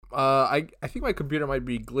I think my computer might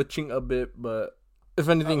be glitching a bit, but if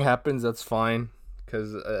anything happens, that's fine.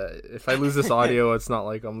 Because if I lose this audio, it's not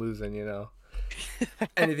like I'm losing,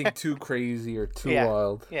 anything too crazy or too Yeah.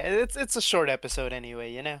 wild. Yeah, it's a short episode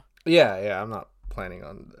anyway, you know. Yeah. I'm not planning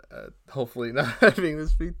on hopefully not having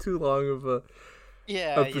this be too long of a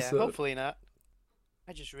Yeah, episode. hopefully not.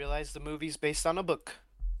 I just realized the movie's based on a book.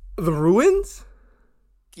 The Ruins?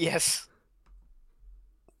 Yes.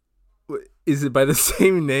 Is it by the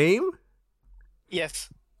same name? Yes.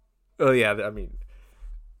 Oh yeah, I mean,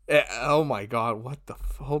 oh my god, what the?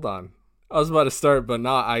 Hold on, I was about to start, but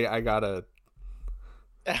not. I gotta.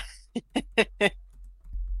 The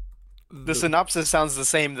The... synopsis sounds the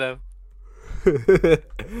same though.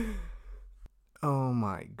 Oh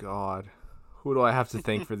my god, who do I have to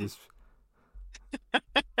thank for this?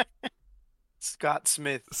 Scott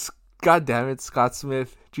Smith. God damn it, Scott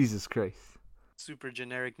Smith! Jesus Christ. Super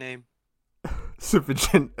generic name.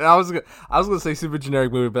 I was gonna say super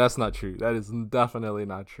generic movie, but that's not true. That is definitely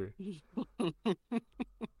not true.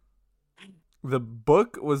 The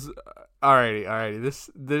book was alrighty.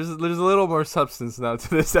 There's a little more substance now to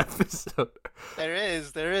this episode. There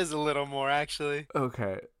is a little more actually.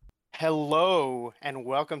 Okay. Hello and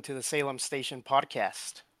welcome to the Salem Station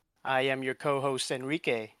podcast. I am your co-host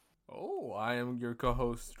Enrique. Oh, I am your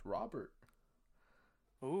co-host Robert.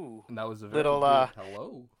 Ooh, And that was a very little good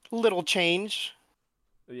hello. little change.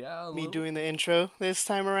 Yeah, Me doing the intro this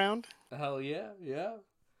time around. Hell yeah.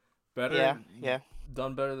 Better. Yeah.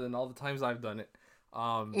 Done better than all the times I've done it.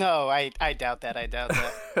 No, I doubt that. I doubt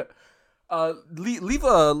that. Leave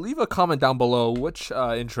a comment down below which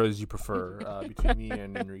intros you prefer between me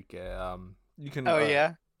and Enrique. You can. Oh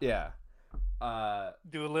yeah. Yeah.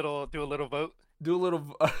 Do a little vote. Do a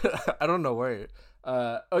little. I don't know where.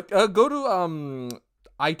 Go to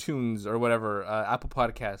iTunes or whatever, Apple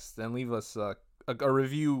Podcasts, and leave us a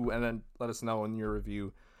review, and then let us know in your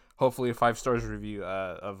review. Hopefully, a 5 stars review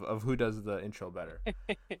of who does the intro better.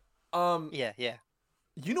 Yeah.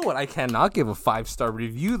 You know what? I cannot give a 5-star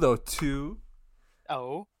review though. To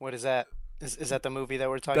Oh, what is that? Is that the movie that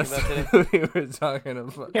we're talking that's about today? the movie we're talking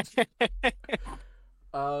about.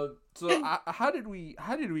 So how did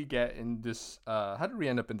we get in this? How did we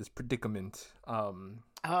end up in this predicament?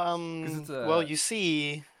 'Cause it's Well, you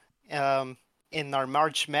see, in our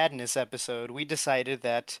March Madness episode, we decided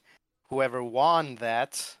that whoever won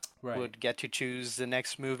that right, would get to choose the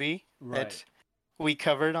next movie right, that we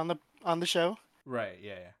covered on the show. right,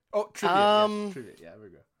 yeah. Oh, trivia, yes, trivia. Yeah, there we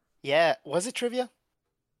go. Yeah, was it trivia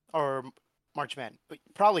or March Madness?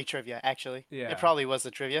 Probably trivia, actually. Yeah. It probably was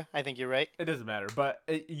the trivia. I think you're right. It doesn't matter, but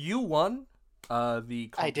you won. The I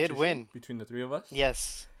did competition win. between the three of us.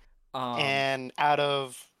 Yes. Um, And out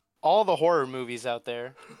of all the horror movies out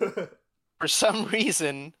there, for some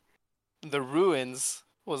reason, The Ruins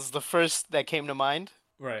was the first that came to mind.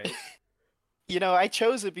 right, I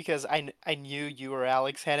chose it because I knew you or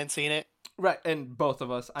Alex hadn't seen it. right, and both of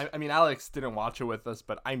us. I mean, Alex didn't watch it with us,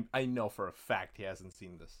 but I know for a fact he hasn't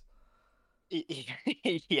seen this.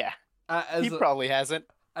 Yeah, As he probably hasn't,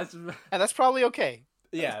 as and that's probably okay.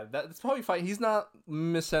 yeah, that's probably fine. He's not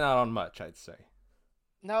missing out on much, I'd say.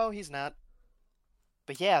 No, he's not.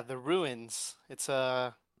 But yeah, The Ruins. It's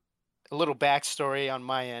a little backstory on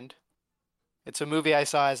my end. It's a movie I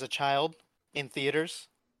saw as a child in theaters.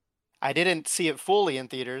 I didn't see it fully in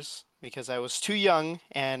theaters because I was too young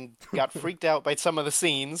and got freaked out by some of the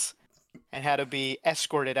scenes and had to be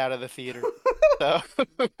escorted out of the theater. So,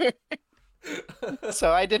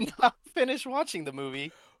 so I did not finish watching the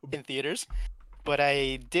movie in theaters, but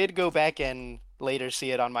I did go back and later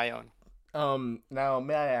see it on my own. Now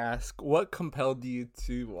may I ask, what compelled you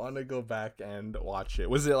to want to go back and watch it?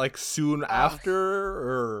 Was it like soon after,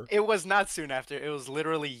 or? It was not soon after. It was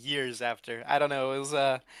literally years after. I don't know.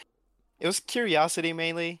 It was curiosity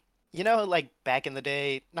mainly. Like back in the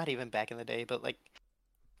day, not even back in the day, but like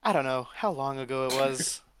I don't know how long ago it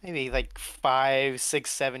was. Maybe like 5, 6,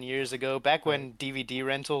 7 years ago, back when DVD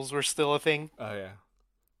rentals were still a thing. Oh yeah.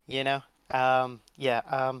 You know? Yeah.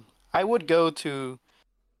 I would go to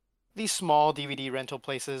these small DVD rental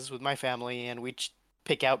places with my family, and we'd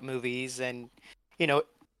pick out movies. And you know,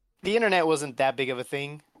 the internet wasn't that big of a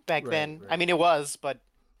thing back Right, then. I right. mean, it was, but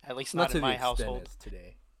at least Not not to in the my extent household. as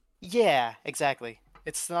today. Yeah, exactly.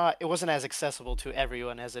 It wasn't as accessible to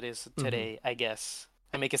everyone as it is Mm-hmm. today, I guess.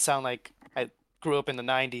 I make it sound like I grew up in the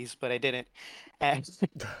 90s, but I didn't. And,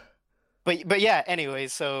 but yeah, anyway,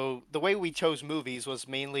 so the way we chose movies was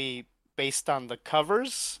mainly based on the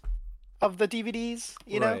covers of the DVDs,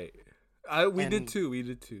 you know? Right. We did And too. We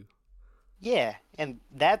did too. yeah, and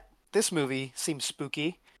this movie seems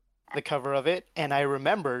spooky. the cover of it, and I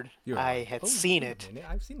remembered You were I like, had oh, seen wait a it, minute,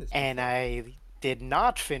 I've seen this and before. I did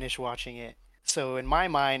not finish watching it. So in my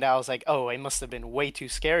mind, I was like, oh, it must have been way too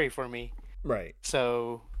scary for me. Right.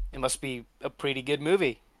 So it must be a pretty good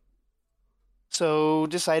movie. So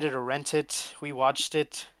decided to rent it. We watched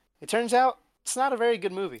it. It turns out it's not a very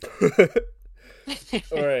good movie.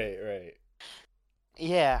 Right, right.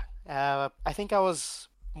 Yeah, I think I was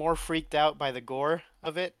more freaked out by the gore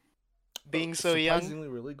of it being so young. Surprisingly,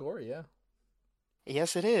 really gory, yeah.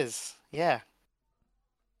 Yes, it is. Yeah.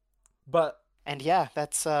 But And yeah,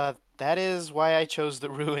 that is why I chose the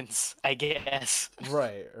ruins, I guess.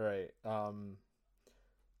 right, right.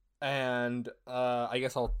 And I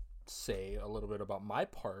guess I'll say a little bit about my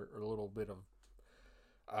part, or a little bit of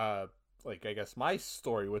uh, like I guess my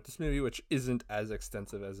story with this movie, which isn't as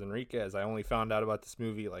extensive as Enrique, as I only found out about this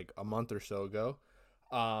movie like a month or so ago.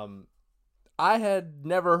 Um, I had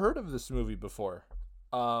never heard of this movie before,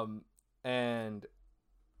 and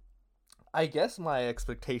I guess my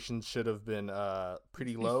expectations should have been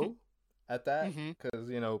pretty low at that, Hmm. because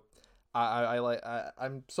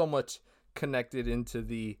I'm somewhat connected into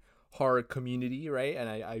the horror community, right? And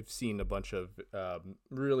I've seen a bunch of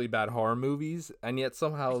really bad horror movies, and yet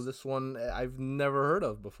somehow this one I've never heard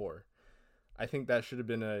of before. I think that should have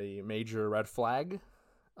been a major red flag.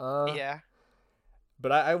 Uh, Yeah.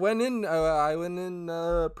 but I went in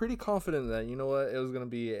pretty confident that, you know what, it was gonna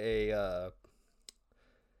be a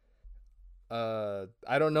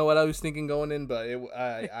I don't know what I was thinking going in, but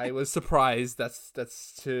I was surprised.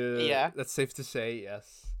 Yeah. That's safe to say.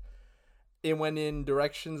 Yes, it went in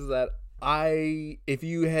directions that if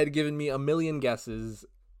you had given me a million guesses,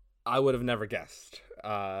 I would have never guessed.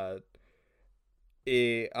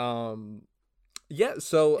 It yeah.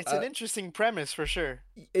 So It's an interesting premise for sure.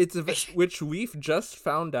 which we've just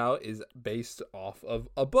found out is based off of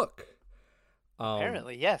a book. Um,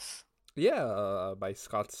 Apparently, yes. yeah, by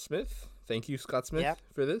Scott Smith. Thank you, Scott Smith, Yeah.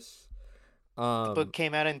 for this. The book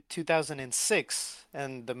came out in 2006,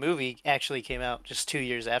 and the movie actually came out just 2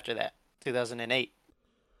 years after that, 2008.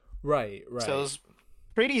 Right, So it right. was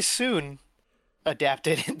pretty soon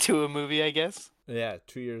adapted into a movie, I guess. Yeah,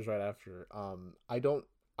 2 years right after.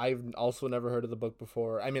 I've also never heard of the book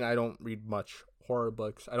before. I mean, I don't read much horror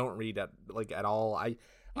books. I don't read at all. I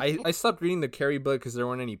stopped reading the Carrie book because there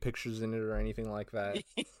weren't any pictures in it or anything like that.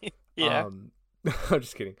 Yeah. Um, I'm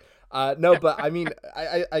just kidding. No, but I mean,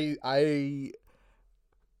 I I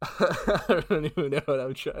don't even know what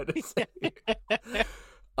I'm trying to say.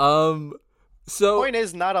 Um, so Point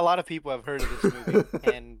is, not a lot of people have heard of this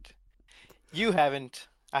movie, and you haven't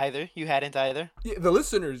either. You hadn't either. yeah, the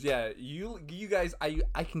listeners, yeah, you guys,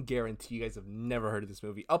 I can guarantee you guys have never heard of this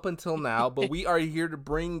movie up until now, but we are here to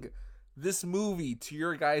bring this movie to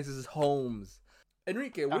your guys' homes.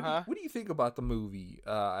 Enrique, Uh-huh. what do you think about the movie?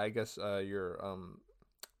 I guess your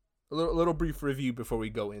a little brief review before we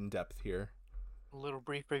go in depth here. A little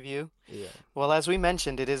brief review. Yeah. Well, as we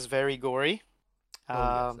mentioned, it is very gory. Oh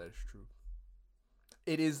yes, Um, that is true.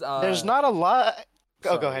 It is there's not a lot.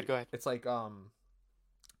 Oh, go ahead. sorry. Go ahead. It's like I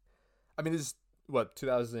mean, this is what,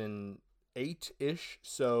 2008 ish.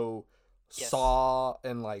 So Yes. Saw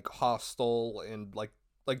and like Hostel and like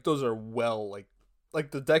those are well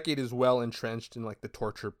like the decade is well entrenched in like the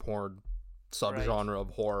torture porn Right. subgenre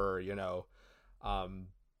of horror. Um,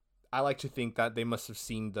 I like to think that they must have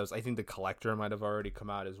seen those. I think The Collector might have already come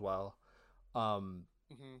out as well. Um,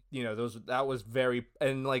 Hmm. those that was very,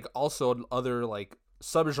 and like also other like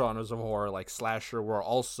subgenres of horror like slasher were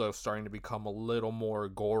also starting to become a little more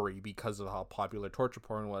gory because of how popular torture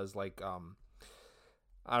porn was. Like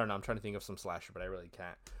I don't know, I'm trying to think of some slasher, but I really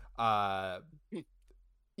can't. I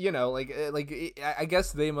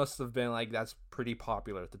guess they must have been like, that's pretty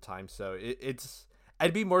popular at the time, so it's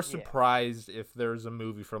I'd be more Yeah. surprised if there's a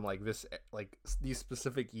movie from like this, like these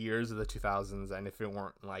specific years of the 2000s, and if it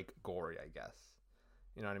weren't like gory, I guess.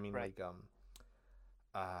 You know what I mean? Right.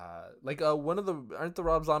 One of the aren't the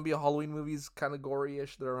Rob Zombie Halloween movies kind of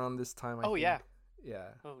gory-ish? They're around this time, I Oh think. yeah. Yeah.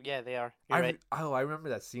 Oh yeah, they are. You're right. I remember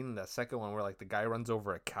that scene in that second one where like the guy runs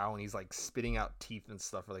over a cow and he's like spitting out teeth and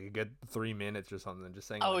stuff for like a good 3 minutes or something. Just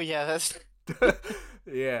saying Oh like, yeah, that's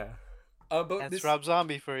yeah. But that's this, Rob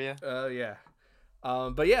Zombie for you. yeah.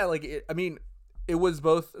 But yeah, like I mean, it was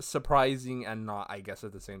both surprising and not, I guess,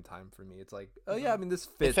 at the same time for me. It's like, oh yeah, Hmm. I mean, this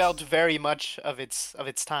It felt fits. very much of its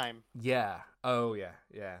time. Yeah. Oh yeah,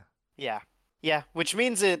 yeah. Yeah. Yeah, which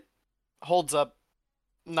means it holds up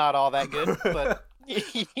not all that good, but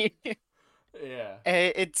Yeah.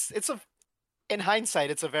 it's a in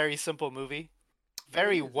hindsight, it's a very simple movie. It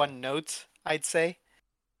Very is, yeah. one note, I'd say.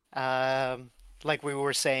 Um, like we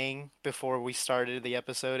were saying before we started the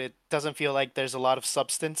episode, it doesn't feel like there's a lot of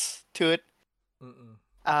substance to it. Mm-mm.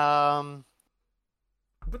 Um,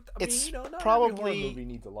 But I mean, it's not every horror probably movie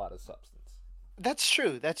needs a lot of substance. that's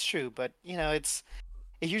true, that's true, but it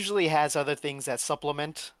usually has other things that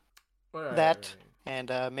supplement Right, right, that right.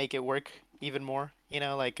 and make it work even more.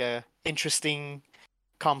 Like a interesting,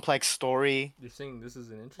 complex story You're saying this is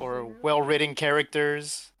an interesting, or really? well-written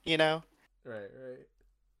characters. Right, right.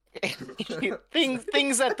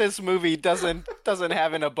 Things that this movie doesn't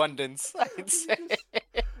have in abundance, I'd you say. just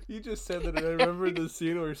you just said that, and I remember the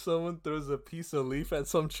scene where someone throws a piece of leaf at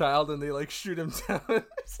some child and they like shoot him down.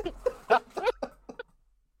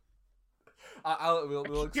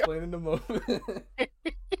 We'll explain in a moment.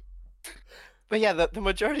 But yeah, the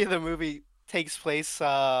majority of the movie takes place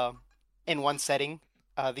in one setting,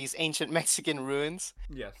 these ancient Mexican ruins,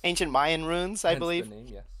 Yes, ancient Mayan ruins, I hence the believe. name.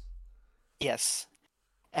 Yes. Yes.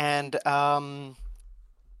 And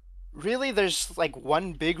really there's like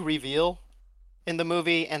one big reveal in the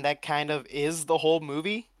movie, and that kind of is the whole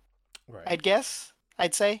movie, Right. I'd guess.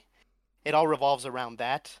 I'd say. It all revolves around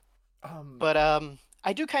that. Um. But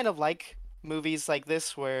I do kind of like movies like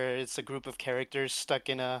this where it's a group of characters stuck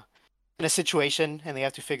in a situation and they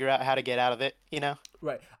have to figure out how to get out of it.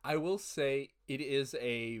 Right. I will say it is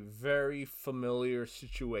a very familiar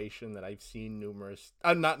situation that I've seen numerous.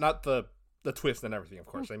 Not the twist and everything, of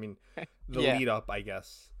course. I mean, the Yeah. lead up, I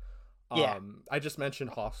guess. Yeah. I just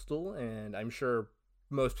mentioned Hostel, and I'm sure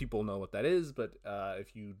most people know what that is. But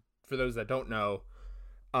for those that don't know,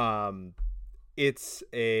 um, it's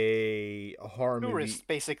a horror movie. Tourists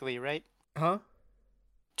basically, right? Huh?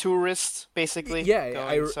 Tourists basically Yeah,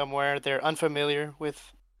 going somewhere they're unfamiliar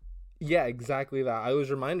with. yeah, exactly that. I was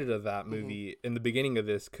reminded of that Hmm. movie in the beginning of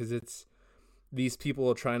this because it's these people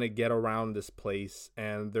are trying to get around this place,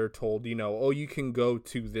 and they're told, oh, you can go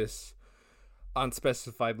to this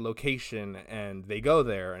unspecified location, and they go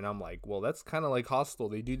there, and I'm like, well, that's kind of like Hostel.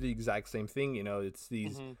 They do the exact same thing. It's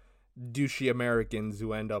these Hmm. douchey Americans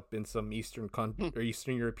who end up in some or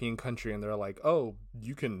Eastern European country, and they're like, oh,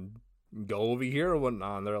 you can go over here or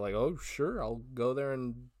whatnot. And they're like, oh, sure, I'll go there,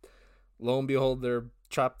 and lo and behold, they're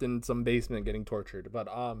trapped in some basement getting tortured.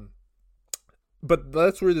 But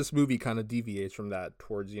that's where this movie kind of deviates from that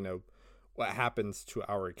towards what happens to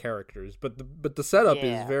our characters. But the setup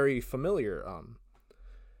is Yeah. very familiar.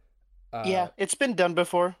 Yeah, it's been done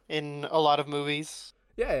before in a lot of movies.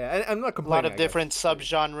 Yeah, yeah, and I'm not A lot complaining. of I different guess.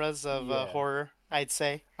 subgenres of Yeah, horror, I'd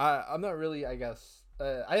say. I'm not really. I guess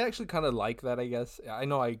I actually kind of like that. I guess I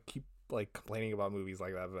know I keep like complaining about movies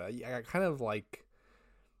like that, but I kind of like.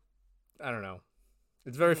 I don't know.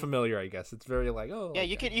 It's very Hmm. familiar. I guess it's very like, oh, Yeah,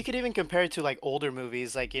 like you could even compare it to like older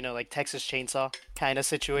movies, like like Texas Chainsaw kind of ooh,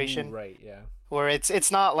 situation, right, yeah, where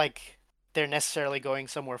it's not like they're necessarily going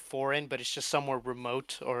somewhere foreign, but it's just somewhere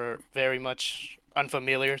remote or very much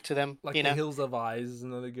unfamiliar to them, like The Hills of Eyes is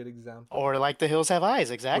another good example. or like The Hills Have Eyes,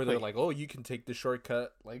 Where they're exactly. like, oh, you can take the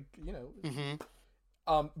shortcut, like Hmm.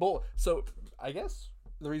 But so I guess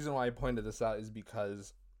the reason why I pointed this out is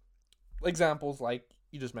because examples like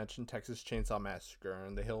you just mentioned Texas Chainsaw Massacre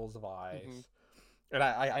and The Hills of Hmm. Eyes, and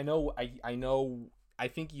I know I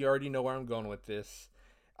think you already know where I'm going with this.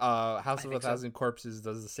 House I of a think so. Thousand Corpses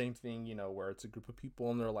does the same thing, where it's a group of people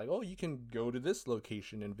and they're like, oh, you can go to this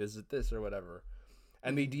location and visit this or whatever,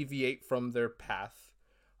 and they Hmm. deviate from their path.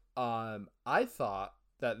 I thought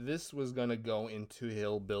that this was gonna go into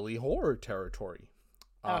hillbilly horror territory.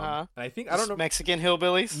 Uh-huh. And I think I don't Just know. Mexican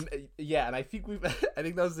hillbillies. Yeah, and I think I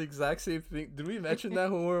think that was the exact same thing. Did we mention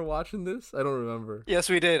that when we were watching this? I don't remember. Yes,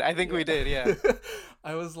 we did. I think we did. Yeah. Yeah.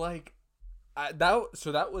 I was like,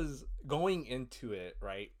 that was going into it,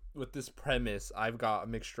 right? With this premise, I've got a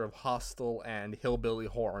mixture of hostile and hillbilly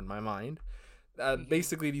horror in my mind. Hmm.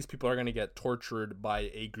 Basically, these people are going to get tortured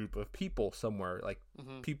by a group of people somewhere, like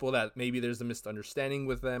Hmm. people that maybe there's a misunderstanding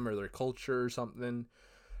with them or their culture or something.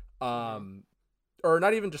 Hmm. Um, or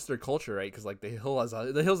not even just their culture, right? Because like the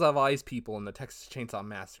Hills Have Eyes people and the Texas Chainsaw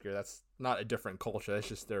Massacre, that's not a different culture. That's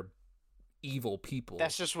just they're evil people.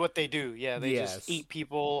 That's just what they do. Yeah, they just Yes. eat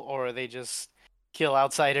people or they just kill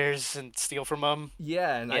outsiders and steal from them.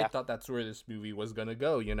 Yeah, and I Yeah. thought that's where this movie was gonna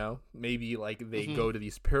go. Maybe like they Hmm. go to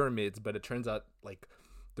these pyramids, but it turns out like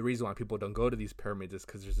the reason why people don't go to these pyramids is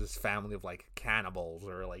because there's this family of like cannibals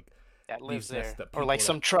or like That lives these messed there. up Or like people that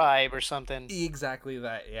some tribe or something. exactly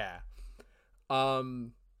that. Yeah.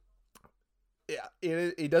 Um. Yeah.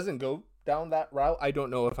 It doesn't go down that route. I don't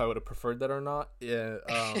know if I would have preferred that or not. Yeah.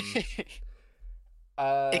 It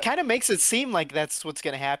Uh. kind of makes it seem like that's what's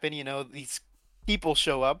gonna happen. These people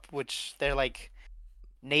show up, which they're like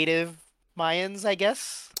native Mayans, I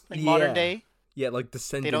guess, like modern Yeah. day. Yeah, like They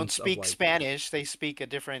don't descendants of speak like Spanish. They speak a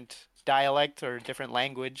different dialect or different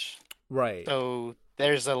language. right. So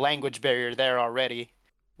there's a language barrier there already,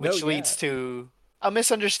 No, which yeah. leads to a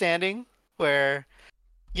misunderstanding where,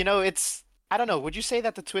 it's, I don't know, would you say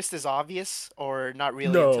that the twist is obvious or not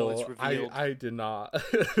really until it's No, I revealed? I did not.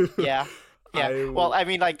 Yeah. Yeah. I Well, I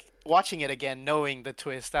mean, like watching it again, knowing the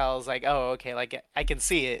twist, I was like, oh, okay, like I can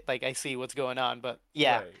see it. Like I see what's going on. But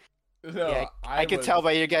yeah. right. Yeah, No, I could tell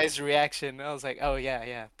by your guys' reaction. I was like, "Oh yeah,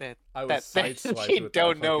 yeah, that I was that sideswiped they with that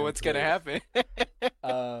don't know fucking what's gonna twist. happen."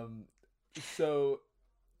 Um, so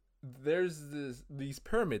there's these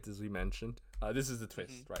pyramids as we mentioned. This is the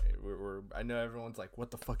twist, Mhm. right? I know everyone's like, what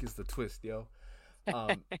the fuck is the twist, yo?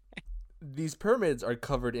 Um, these pyramids are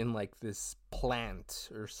covered in like this plant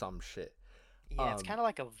or some shit. Yeah, it's Um, kind of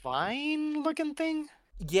like a vine looking thing.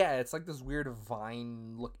 yeah, it's like this weird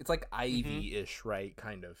vine look. It's like Hmm. ivy-ish, right?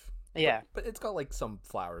 Kind of. But Yeah. but it's got like some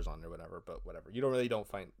flowers on it or whatever. But whatever. You don't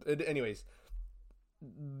find. Anyways,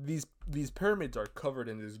 these pyramids are covered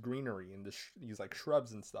in this greenery and these like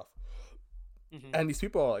shrubs and stuff. Hmm. And these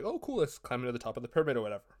people are like, "Oh, cool, let's climb into the top of the pyramid or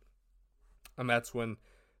whatever." And that's when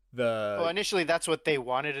Well, the initially that's what they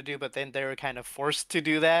wanted to do, but then they were kind of forced to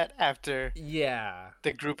do that after yeah.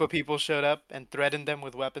 the group of people showed up and threatened them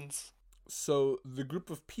with weapons. So the group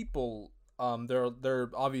of people, they're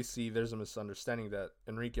obviously there's a misunderstanding that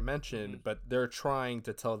Enrique mentioned, Hmm. but they're trying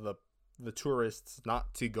to tell the tourists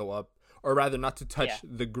not to go up, or rather not to Yeah, touch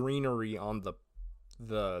the greenery on the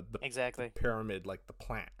exactly. pyramid, like the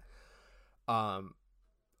plant. Um,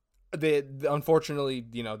 they unfortunately,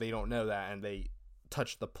 they don't know that, and they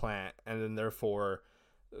touch the plant, and then therefore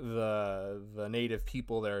the native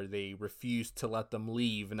people there, they refuse to let them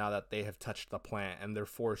leave now that they have touched the plant, and they're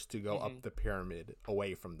forced to go Hmm. up the pyramid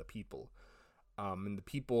away from the people. And the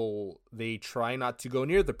people, they try not to go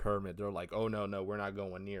near the pyramid. They're like, oh no, no, we're not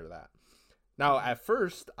going near that. Now Hmm. at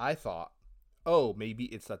first I thought, oh, maybe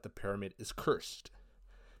it's that the pyramid is cursed,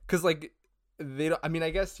 because like they don't, I mean, I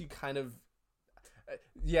guess you kind of,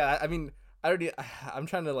 yeah, I mean, I already I'm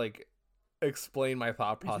trying to like explain my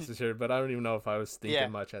thought process here, but I don't even know if I was Yeah,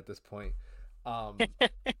 thinking much at this point. Um,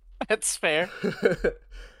 that's fair.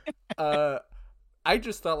 uh, I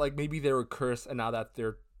just thought like maybe they were cursed, and now that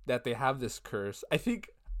they have this curse, I think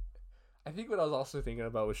what I was also thinking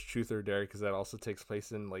about was Truth or Dare, because that also takes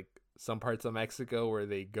place in like some parts of Mexico where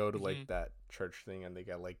they go to like Hmm. that church thing and they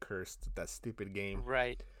get like cursed with that stupid game.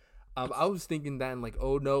 Right. I was thinking then like,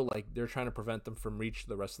 oh no, like they're trying to prevent them from reach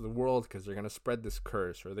the rest of the world because they're gonna spread this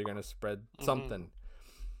curse or they're gonna spread Hmm. something.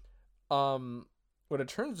 Um, what it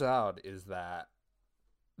turns out is that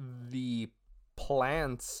the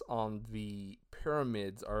plants on the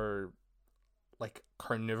pyramids are like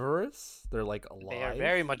carnivorous. They're like They are alive,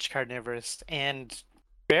 very much carnivorous and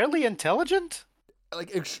barely intelligent.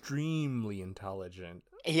 like extremely intelligent.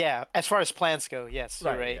 Yeah, as far as plants go, yes,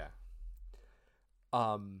 you're Right. right. Yeah.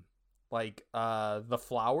 Um, like the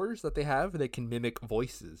flowers that they have, they can mimic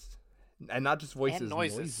voices, and not just And voices,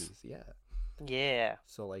 noises. noises. Yeah. Yeah.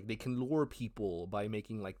 So like they can lure people by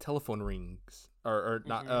making like telephone rings or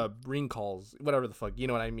not Hmm. ring calls, whatever the fuck. You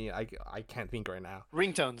know what I mean? I can't think right now.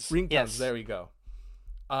 Ringtones. Ringtones, Yes. there we go.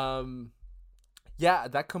 Um yeah,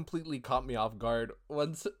 that completely caught me off guard.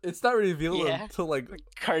 Once it's not revealed Yeah. until like The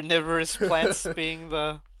carnivorous plants being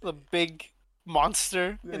the big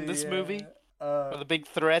monster in this movie, yeah. Uh or the big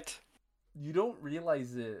threat. you don't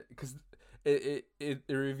realize it because it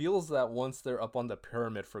reveals that once they're up on the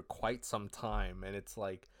pyramid for quite some time, and it's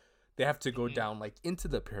like they have to go Hmm. down like into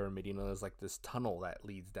the pyramid. There's like this tunnel that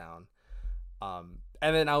leads down.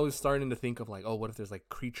 And then I was starting to think of like, oh, what if there's like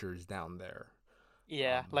creatures down there?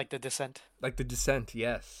 Yeah, Um, like the descent. like The Descent.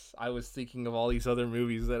 Yes, I was thinking of all these other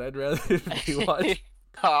movies that I'd rather be watched.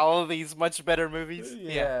 All of these much better movies.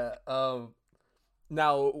 Yeah. Yeah.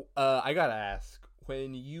 Now, I gotta ask,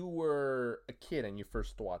 when you were a kid and you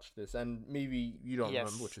first watched this, and maybe you don't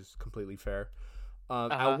remember, Yes. which is completely fair.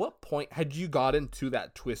 At Uh-huh. what point had you gotten to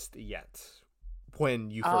that twist yet? When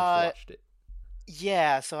you first Uh, watched it?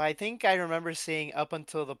 yeah, so I think I remember seeing up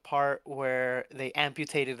until the part where they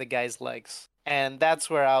amputated the guy's legs. And that's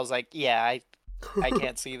where I was like, yeah, I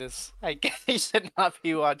can't see this. I should not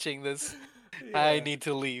be watching this. I Yeah. need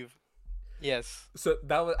to leave. Yes. So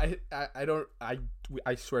that was I don't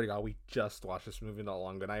I swear to God, we just watched this movie not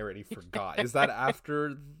long ago and I already forgot. Is that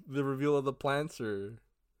after the reveal of the plants or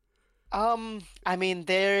I mean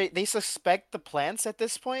they suspect the plants at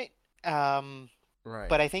this point. Um, right?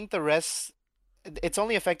 but I think the rest it's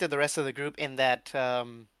only affected the rest of the group in that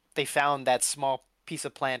they found that small piece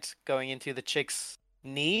of plant going into the chick's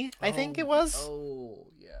knee, I think it was, Oh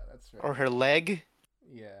yeah, that's or right. her leg.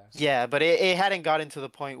 Yeah. Yeah, but it hadn't gotten to the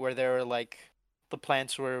point where they were like the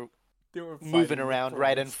plants were They were moving fighting the around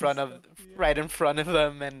plants and stuff. right Yeah. in front of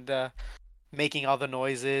them and making all the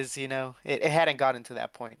noises. It hadn't gotten to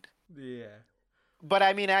that point. Yeah. But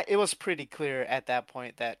I mean, it was pretty clear at that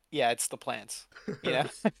point that yeah, it's the plants. You know,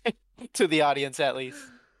 to the audience at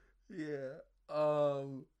least. Yeah.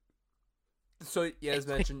 Um. So yeah, as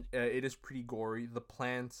mentioned, it is pretty gory. The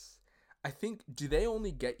plants, I think, do they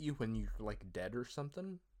only get you when you're like dead or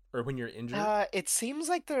something, or when you're injured? It seems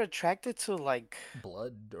like they're attracted to like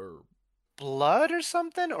Blood or blood or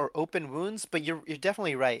something or open wounds, but you're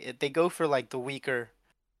definitely right. They go for like the weaker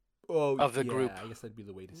oh of the yeah, group. I guess that'd be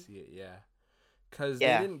the way to see it. Yeah, because they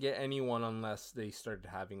Yeah. didn't get anyone unless they started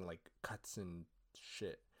having like cuts and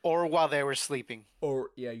shit. Or while they were sleeping.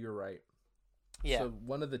 Or yeah, you're right. Yeah. So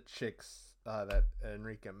one of the chicks that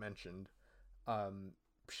Enrique mentioned, um,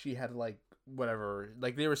 she had like whatever,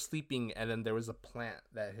 like they were sleeping, and then there was a plant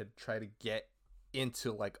that had tried to get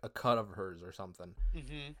into like a cut of hers or something,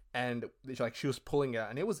 Hmm. and like she was pulling it,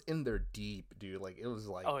 and it was in there deep, dude. Like it was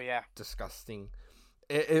like Oh yeah. disgusting.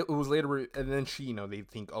 It was later, and then she, they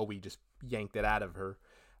think, oh, we just yanked it out of her.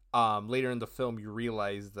 Later in the film, you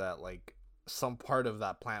realize that like some part of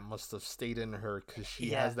that plant must have stayed in her because she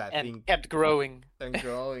Yeah. has that And thing kept growing, and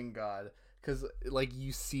growing. God, because like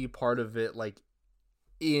you see part of it like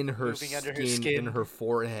in her moving under her skin, in skin. her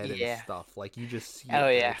forehead and Yeah. stuff. Like you just see Oh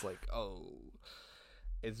it there. yeah. It's like, oh,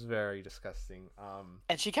 it's very disgusting.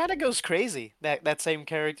 And she kind of goes crazy. That same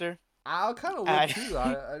character. I kind of would I too.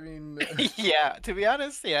 I mean, yeah, to be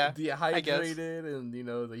honest, yeah, I guess. dehydrated and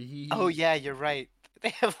the Oh heat. yeah, you're right. They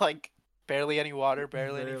have like barely any water,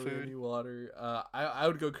 barely any Barely food. any water. I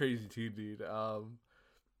would go crazy too, dude.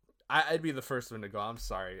 I'd be the first one to go. I'm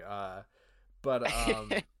sorry. But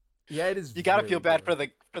yeah, it is You gotta feel very bad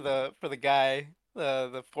gory. for the guy,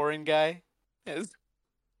 the foreign guy. Is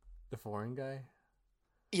The foreign guy.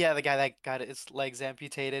 yeah, the guy that got his legs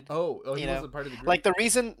amputated. Oh, he You know, wasn't part of the like group.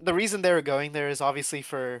 the reason they were going there is obviously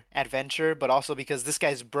for adventure, but also because this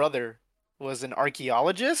guy's brother was an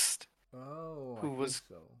archaeologist Oh, I who think was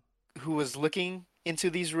so. who was looking into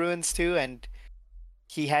these ruins too, and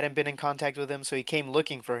he hadn't been in contact with him, so he came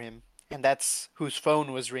looking for him, and that's whose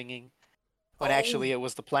phone was ringing when Oh, actually it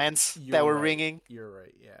was the plants that you're were right. ringing. You're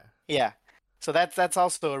right. Yeah. Yeah. So that's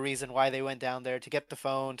also a reason why they went down there to get the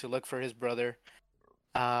phone to look for his brother.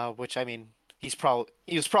 Which I mean, he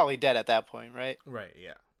was probably dead at that point, right? Right.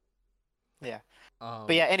 Yeah. Yeah. But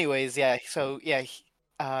Um. yeah, anyways, yeah. So yeah,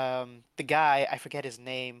 the guy, I forget his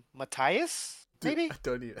name, Matthias, Dude, I maybe?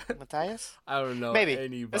 don't even. Matthias? I don't know Maybe.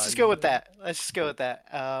 Let's just anybody's go with name. that. Let's just go with that.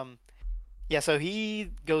 Yeah, so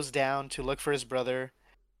he goes down to look for his brother,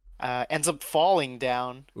 ends up falling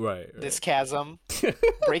down Right. this chasm,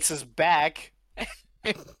 breaks his back,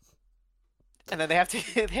 and then they have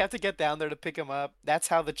to they have to get down there to pick him up. That's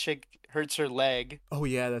how the chick hurts her leg Oh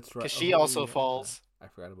yeah, that's right. because she Oh also yeah, falls. I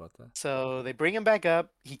forgot about that. So they bring him back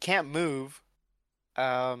up. He can't move.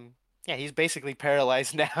 Yeah, he's basically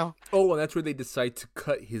paralyzed now. Oh, and that's where they decide to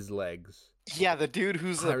cut his legs. Yeah, the dude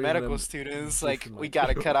who's I a medical remember student is this like, in we my.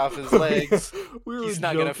 gotta cut off his Oh yeah, legs. we were He's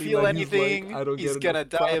not gonna joking feel that he's like, anything. I don't get He's enough gonna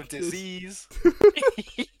die of practice. disease.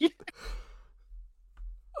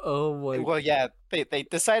 Oh my. Well, yeah, they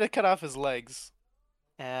decide to cut off his legs.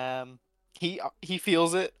 Um, he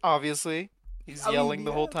feels it, obviously. He's I mean, yelling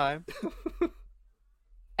the whole yeah. time.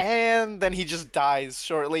 And then he just dies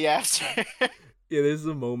shortly after. Yeah, there's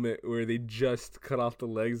a moment where they just cut off the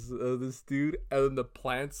legs of this dude, and then the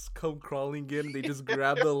plants come crawling in. They just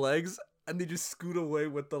grab the legs and they just scoot away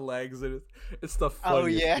with the legs, and it's the Oh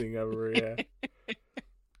funniest yeah. thing ever. Yeah.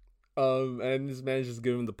 And this man just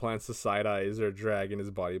giving the plants the side eyes or dragging his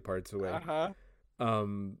body parts away. Uh-huh.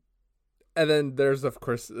 Um, and then there's of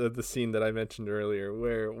course the scene that I mentioned earlier,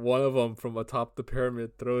 where one of them from atop the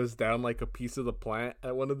pyramid throws down like a piece of the plant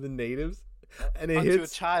at one of the natives, and it Onto a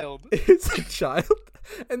hits child. it's a child,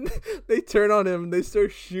 and they turn on him and they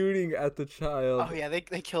start shooting at the child. Oh yeah, they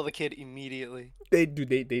kill the kid immediately. They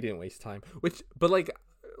didn't waste time. Which, but like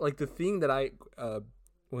the thing that I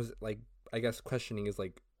was like, I guess questioning is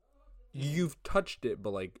like, you've touched it,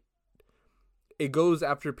 but like it goes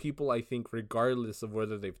after people, I think, regardless of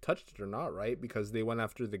whether they've touched it or not, right? Because they went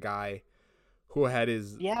after the guy who had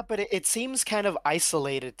his. Yeah, but it seems kind of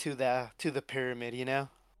isolated to the pyramid, you know?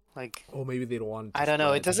 Like Oh, maybe they don't want it to I don't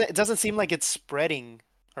know. It spread. doesn't seem like it's spreading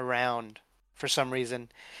around for some reason.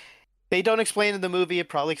 They don't explain it in the movie. It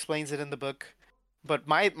probably explains it in the book. But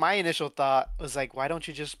my initial thought was like, why don't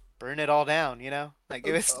you just burn it all down, you know? Like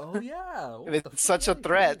Oh yeah, if what the it's fuck? such Yeah, a you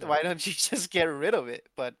could do threat, why that. don't you just get rid of it?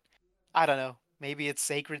 But I don't know. Maybe it's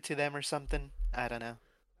sacred to them or something. I don't know.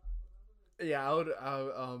 Yeah, I would.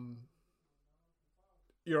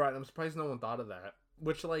 You're right. I'm surprised no one thought of that.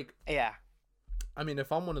 Which, like, Yeah. I mean,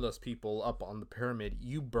 if I'm one of those people up on the pyramid,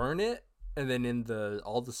 you burn it, and then in the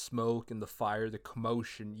all the smoke and the fire, the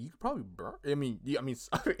commotion, you could probably burn.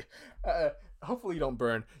 Sorry, hopefully you don't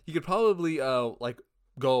burn. You could probably like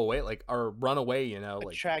go away, like or run away. You know,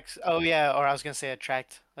 like Attracts. Oh yeah, or I was gonna say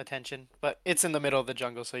attract attention, but it's in the middle of the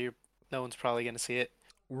jungle, so you're no one's probably gonna see it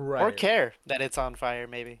or right. care that it's on fire.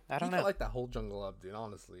 Maybe I You don't could know. light that whole jungle up, dude.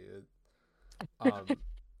 Honestly, um,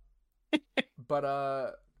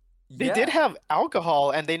 but They did yeah, have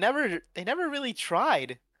alcohol, and they never really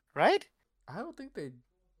tried, right? I don't think they.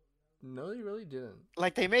 No, they really didn't.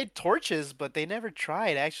 Like they made torches, but they never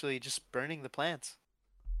tried actually just burning the plants.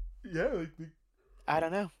 Yeah, like I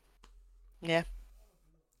don't know. Yeah,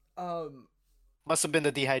 um, must have been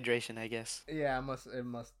the dehydration, I guess. yeah,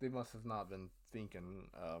 they must have not been thinking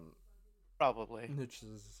Probably. which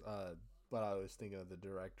is what I was thinking of the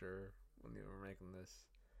director when they were making this.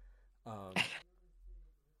 Um,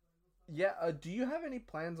 yeah. Do you have any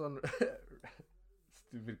plans on?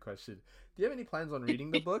 Stupid question. Do you have any plans on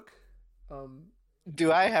reading the book? Um,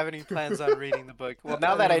 Do I have any plans on reading the book? Well, I now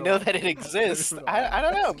don't that I even know. know that it I don't exists, even know why I I'm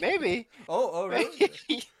don't know. asking. Maybe. Oh,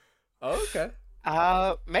 really? Oh, okay.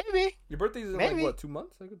 Maybe. Your birthday's in like Maybe. what, 2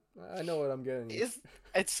 months? I know what I'm getting you. Is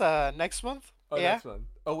it's next month? Oh, Yeah. next one.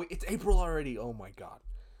 Oh wait, it's April already. Oh my god.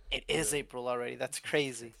 It Yeah. is April already. That's Jesus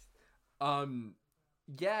crazy. Christ. Um,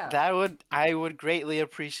 yeah. I would greatly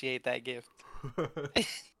appreciate that gift.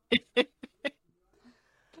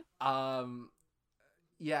 um,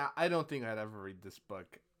 yeah. I don't think I'd ever read this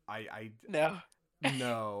book. I No.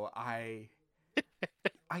 no. I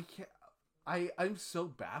can't. I'm so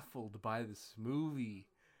baffled by this movie.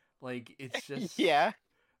 Like it's just Yeah.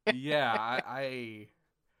 yeah. I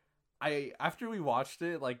after we watched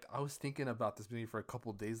it, like I was thinking about this movie for a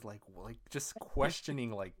couple of days, like just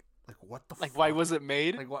questioning, like what the Like, why fuck, was it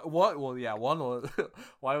made? like what? Well, yeah, one was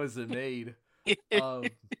why was it made? Um,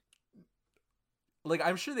 like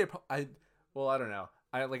I'm sure well, I don't know.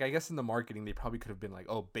 I guess in the marketing they probably could have been like,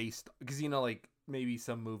 oh, based, because like maybe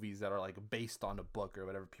some movies that are like based on a book or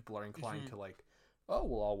whatever, people are inclined Mhm. to like, oh,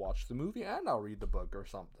 well, I'll watch the movie and I'll read the book or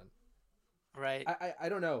something. Right. I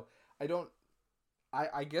don't know. I don't.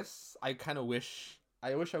 I guess I wish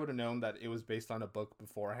I would have known that it was based on a book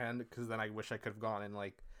beforehand, because then I wish I could have gone and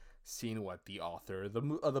like seen what the author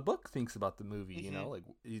of the book thinks about the movie. You know, Mhm.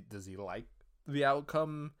 like does he like the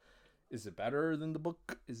outcome? Is it better than the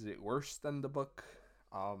book? Is it worse than the book?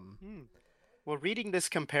 Um, Hmm. Well, reading this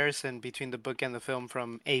comparison between the book and the film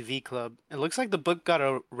from AV Club, it looks like the book got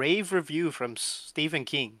a rave review from Stephen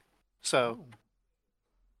King. So oh, oh,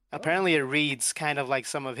 apparently it reads kind of like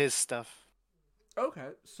some of his stuff. okay.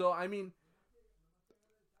 So I mean,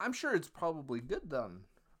 I'm sure it's probably good then.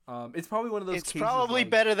 It's probably one of those It's cases probably like,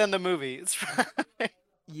 better than the movie. It's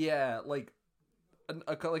yeah, like an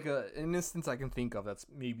instance I can think of that's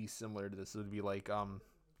maybe similar to this would be like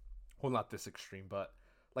well, not this extreme, but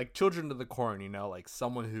like Children of the Corn, you know, like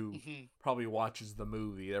someone who Mhm. probably watches the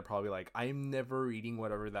movie, they're probably like, I'm never reading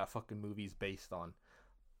whatever that fucking movie's based on.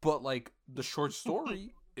 But like the short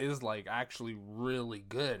story is like actually really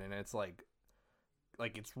good, and it's like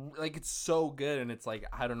it's so good, and it's like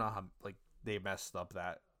I don't know how like they messed up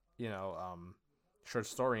that, you know, short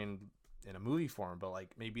story in a movie form, but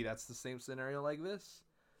like maybe that's the same scenario like this.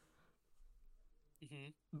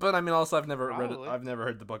 Mhm. But I mean, also I've never read it. Probably. I've never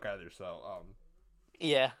heard the book either. So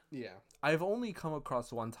Yeah. yeah, I've only come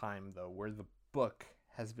across one time though where the book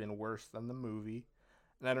has been worse than the movie,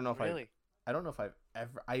 and Really? I don't know if I've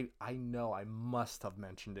ever. I know I must have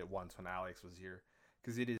mentioned it once when Alex was here,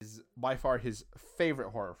 because it is by far his favorite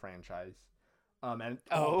horror franchise. And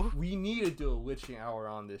Oh. we need to do a witching hour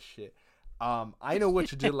on this shit. I know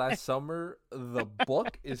what you did last summer. The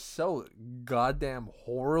book is so goddamn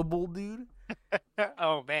horrible, dude.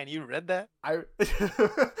 Oh man, you read that? I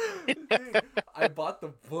I bought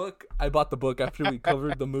the book. I bought the book after we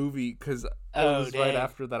covered the movie, because it Oh was right dang.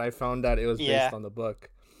 after that I found out it was based Yeah. on the book,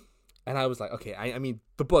 and I was like, okay, I mean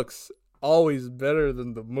the book's always better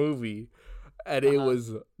than the movie, and it Uh-huh.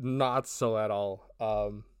 was not so at all.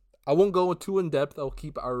 I won't go too in depth. I'll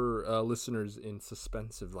keep our listeners in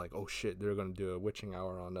suspense of like, oh shit, they're gonna do a witching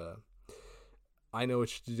hour on I know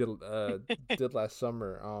what you did last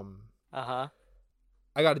summer. Uh-huh.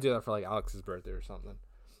 I got to do that for like Alex's birthday or something.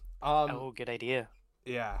 Um, Oh, good idea.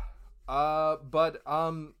 yeah. But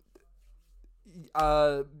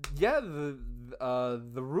uh, yeah. The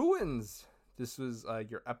ruins. This was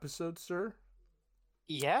your episode, sir.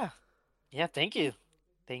 Yeah. Yeah, thank you.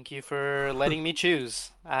 Thank you for letting me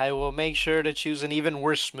choose. I will make sure to choose an even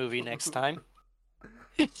worse movie next time.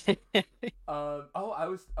 Oh, I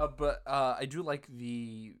was. But I do like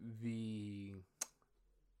the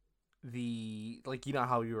like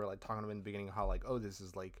how you were like talking about in the beginning how like this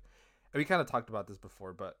is like and we kind of talked about this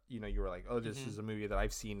before, but you were like this Hmm. is a movie that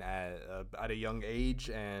I've seen at a young age,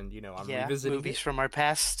 and I'm Yeah, revisiting movies it. from our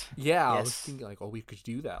past. Yeah, I was Yes. thinking like, we could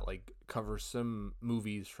do that, like cover some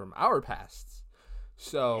movies from our pasts.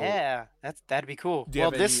 So, Yeah, that'd be cool. do you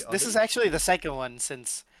Well, have any this is others? actually the second one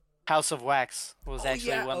since House of Wax was Oh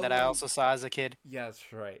actually yeah. one that I Oh also saw as a kid. yeah,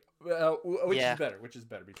 that's right. Well, which is Yeah, better? Which is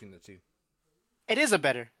better between the two? it is a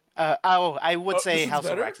better. I would Oh, say this one's House of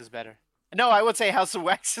better. Wax is better. No, I would say House of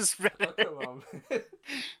Wax is better. Oh, come on.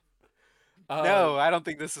 No, I don't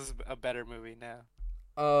think this is a better movie now.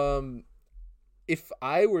 um, if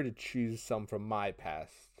I were to choose some from my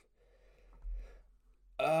past,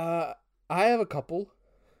 uh, I have a couple.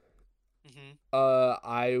 Hmm.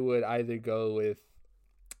 I would either go with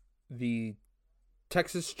the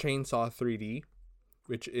Texas Chainsaw 3D,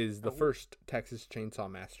 which is the Oh, first Texas Chainsaw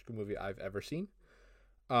Massacre movie I've ever seen.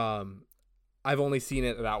 Um, I've only seen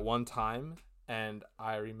it that one time, and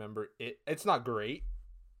I remember it's not great,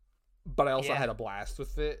 but I also yeah. had a blast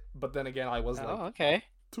with it. But then again, I was Oh, like okay.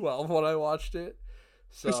 12 when I watched it,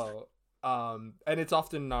 so and it's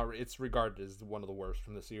often not. It's regarded as one of the worst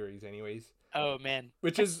from the series, anyways. Oh man.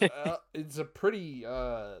 Which is it's a pretty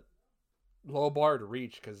low bar to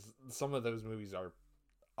reach because some of those movies are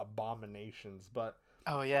abominations. But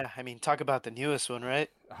Oh yeah. I mean, talk about the newest one, right?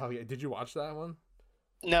 oh yeah, did you watch that one?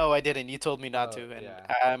 No, I didn't. You told me not to, and Yeah,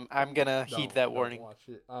 I'm gonna heed that don't warning. watch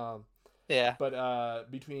it. Yeah.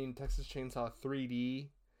 But between Texas Chainsaw 3D,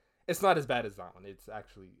 it's not as bad as that one. It's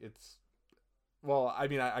well, I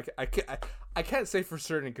mean, I can't say for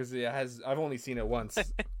certain because I've only seen it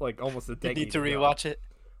once, like almost a You need decade to ago. rewatch it.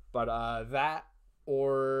 But that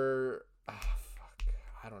or fuck,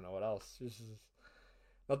 I don't know what else.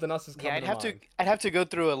 Nothing else is Yeah, coming to mind. I'd have to go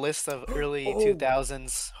through a list of early Oh,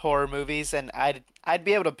 2000s horror movies, and I'd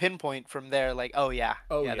be able to pinpoint from there like, oh yeah,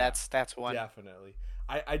 oh yeah, yeah, that's one. definitely.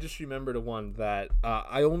 I just remembered a one that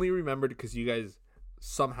I only remembered because you guys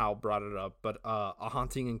somehow brought it up, but A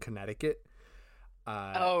Haunting in Connecticut.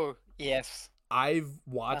 Uh, Oh, yes. I've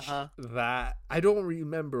watched Uh-huh. that. I don't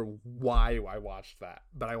remember why I watched that,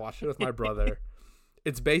 but I watched it with my brother.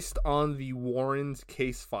 It's based on the Warrens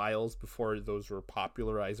case files before those were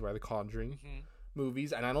popularized by the Conjuring Hmm.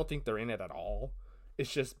 movies, and I don't think they're in it at all.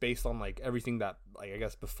 It's just based on like everything that like I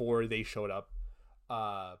guess before they showed up.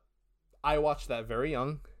 Uh, I watched that very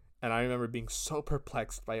young, and I remember being so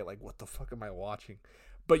perplexed by it. Like, what the fuck am I watching?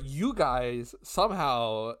 But you guys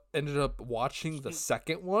somehow ended up watching the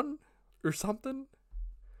second one or something.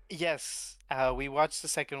 Yes, we watched the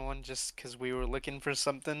second one just because we were looking for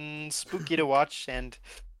something spooky to watch, and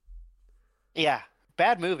yeah,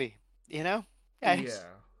 bad movie, you know? Yeah,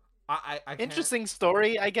 Yeah, I can't. interesting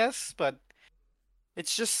story, I guess, but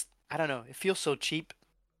it's just, I don't know, it feels so cheap.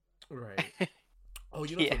 Right. Oh,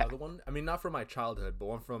 for Yeah. another one. I mean, not from my childhood, but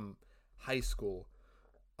one from high school.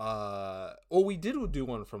 Well, we did do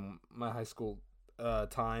one from my high school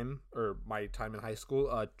time or my time in high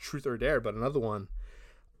school. Truth or Dare, but another one.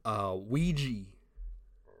 Ouija.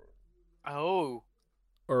 Oh,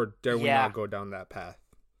 Or dare we not yeah. go down that path?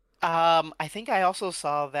 I think I also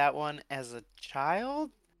saw that one as a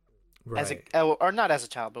child, Right. or not as a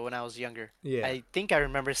child, but when I was younger. Yeah. I think I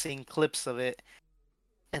remember seeing clips of it,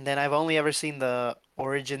 and then I've only ever seen the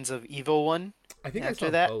Origins of Evil one I think I after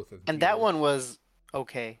saw that, both in and that theaters. one was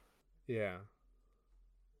okay. Yeah.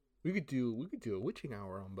 We could do a witching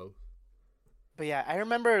hour on both. But yeah, I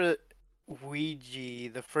remember Ouija,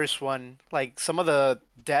 the first one, like some of the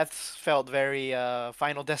deaths felt very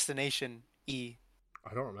Final Destination y,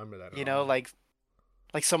 I don't remember that at you know, all.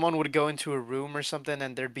 like someone would go into a room or something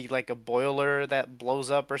and there'd be like a boiler that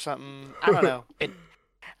blows up or something. I don't know.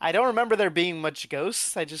 I don't remember there being much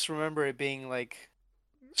ghosts. I just remember it being like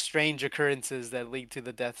strange occurrences that lead to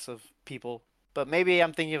the deaths of people. But maybe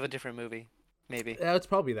I'm thinking of a different movie. Maybe. Yeah, it's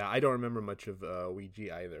probably that. I don't remember much of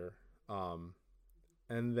Ouija either. Um,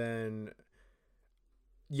 and then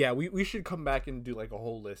yeah, we should come back and do like a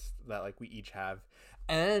whole list that like we each have,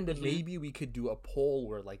 and Hmm. maybe we could do a poll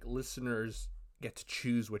where like listeners get to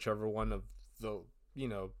choose whichever one of the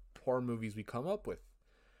horror movies we come up with.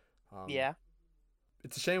 Um, Yeah.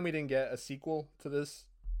 it's a shame we didn't get a sequel to this.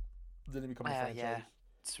 Didn't become a Yeah. franchise.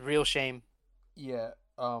 It's a real shame. Yeah.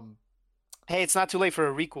 Hey, it's not too late for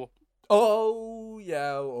a requel. Oh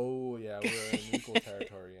yeah. Oh yeah. We're in equal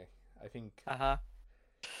territory. I think. Uh-huh.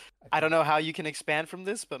 I I don't think. know how you can expand from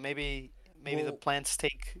this, but maybe the Well, plants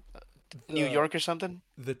take New the York or something.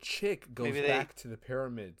 the chick goes Maybe they back to the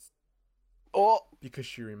pyramids Oh, because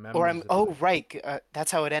she or remembers I'm. it. Oh, right.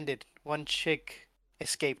 That's how it ended. One chick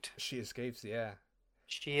escaped. She escapes, yeah.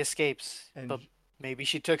 She escapes, And but maybe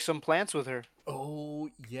she took some plants with her. oh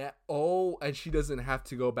yeah, oh, and she doesn't have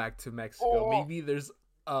to go back to Mexico. Oh, Maybe there's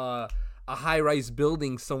a high-rise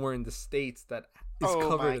building somewhere in the States that is oh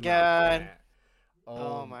covered my in that God. plant.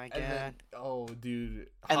 Oh Oh, my and then God. oh, dude,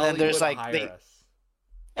 And then there's Hollywood like hire us.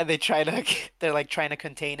 they try to they're like trying to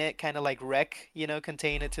contain it, kind of like wreck,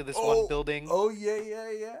 contain it to this one Oh, building. oh yeah,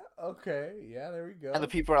 yeah, yeah. Okay, yeah, there we And the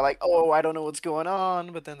go. people are like, "Oh, I don't know what's going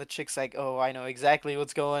on." But then the chick's like, "Oh, I know exactly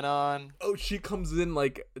what's going on." Oh, she comes in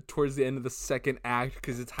like towards the end of the second act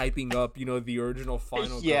because it's hyping up, the original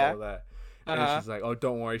final girl Yeah. that, and Uh-huh. she's like, "Oh,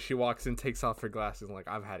 don't worry." She walks in, takes off her glasses, and like,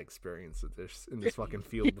 I've had experience with this in this fucking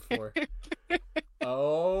field before.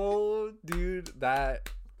 Oh, dude, that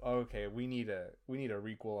okay. We need a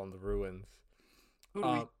requel on the ruins.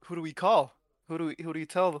 Um, Who do we call? Who do we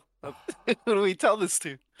tell? Who do we tell this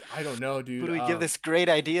to? I don't know, Who dude. do we give this great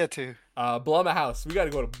idea to? Blumhouse. We got to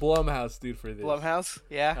go to Blumhouse, dude, for this. Blumhouse?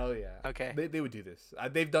 Yeah. Hell yeah. Okay. They would do this.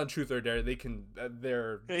 They've done Truth or Dare. They can.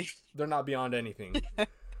 They're not beyond anything.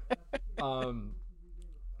 Um.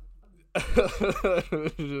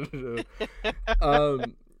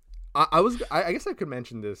 um. I guess I could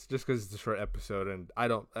mention this just because it's a short episode and I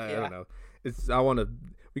don't Yeah. know. I want to.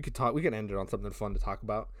 We could talk. We can end it on something fun to talk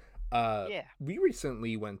about. Yeah. We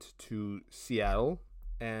recently went to Seattle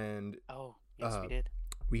and Oh, yes, we did.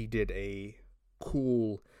 we did a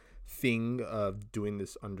cool thing of doing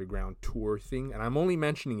this underground tour thing, and I'm only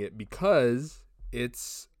mentioning it because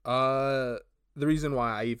it's the reason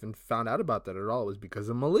why I even found out about that at all was because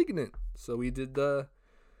of Malignant. So we did the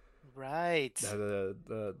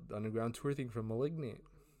underground tour thing from Malignant.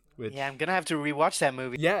 Which, Yeah, I'm gonna have to rewatch that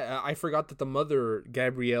movie. yeah, I forgot that the mother,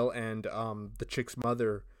 Gabrielle, and the chick's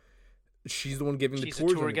mother, she's the one giving She's the a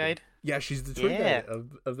tours. tour and everything. guide? Yeah, she's the tour Yeah. guide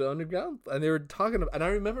of the underground, and they were talking about, and I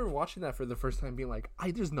remember watching that for the first time, being like,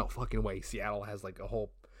 there's no fucking way Seattle has like a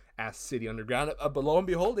whole ass city underground. But lo and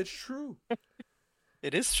behold, it's true.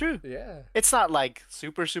 It is true. Yeah. It's not like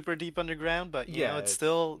super, super deep underground, but you know, it's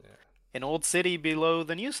still an old city below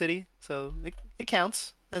the new city, so it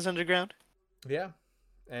counts as underground. Yeah.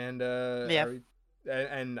 And Yeah.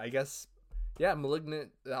 and I guess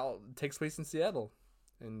Malignant takes place in Seattle,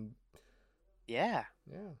 and Yeah.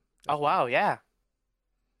 yeah. Oh wow, yeah.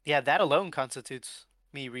 Yeah, that alone constitutes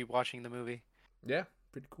me rewatching the movie. Yeah,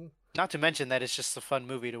 pretty cool. Not to mention that it's just a fun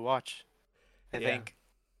movie to watch, I think.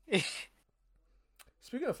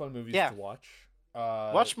 Speaking of fun movies Yeah. to watch,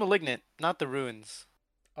 Watch Malignant, not The Ruins.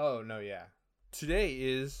 oh no, yeah. Today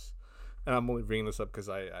is, and I'm only bringing this up because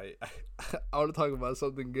I want to talk about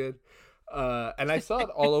something good. And I saw it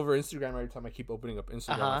all over Instagram every time I keep opening up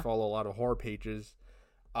Instagram. I follow a lot of horror pages.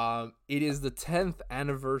 It is the 10th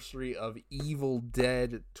anniversary of Evil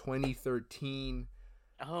Dead 2013.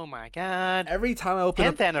 Oh my God. Every time I open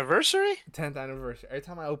 10th anniversary? 10th anniversary. Every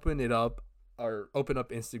time I open it up or open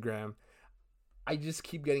up Instagram, I just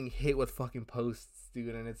keep getting hit with fucking posts,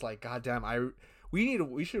 dude. And it's like, goddamn,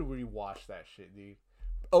 we should rewatch that shit, dude.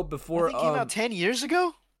 Oh, before I think it came out 10 years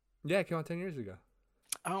ago? Yeah, it came out 10 years ago.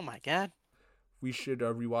 Oh my God. We should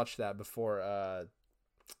rewatch that before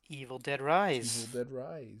Evil Dead Rise. Evil Dead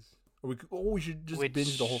Rise. Or we should just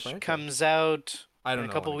binge the whole franchise. Comes out I don't in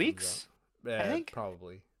know a couple when it comes weeks. out. I think.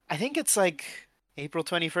 Probably. I think it's like April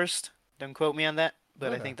 21st. Don't quote me on that,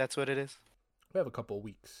 but I Okay. think that's what it is. We have a couple of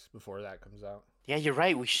weeks before that comes out. Yeah, you're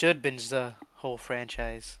right. We should binge the whole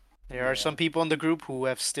franchise. There are Yeah. some people in the group who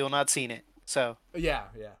have still not seen it. So, Yeah.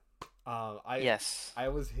 yes. I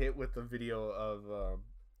was hit with the video of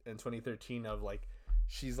in 2013 of like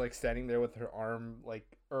she's like standing there with her arm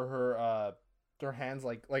like or her hands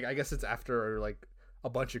like I guess it's after like a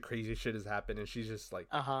bunch of crazy shit has happened and she's just like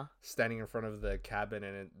Uh-huh. standing in front of the cabin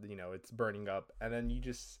and it's burning up and then you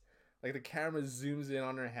just like the camera zooms in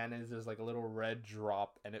on her hand and there's like a little red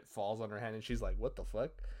drop and it falls on her hand and she's like, what the fuck?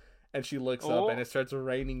 And she looks up and it starts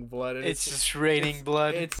raining blood and It's just raining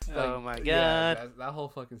blood. it's like, Oh my God. yeah, that whole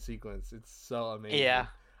fucking sequence, it's so amazing. Yeah.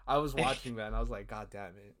 I was watching that and I was like, god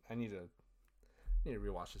damn it, I need to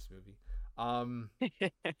rewatch this movie.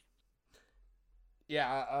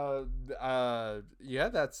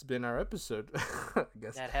 That's been our episode. I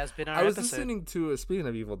guess That has been our I was episode. listening to speaking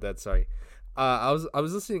of Evil Dead, sorry. I was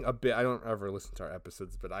listening a bit. I don't ever listen to our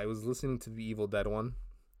episodes, but I was listening to the Evil Dead one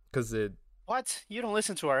because it. What? You don't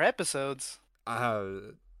listen to our episodes?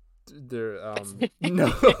 They're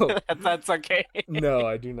no. That's okay. No,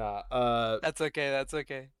 I do not. That's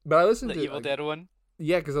okay. But I listened The to Evil Dead one?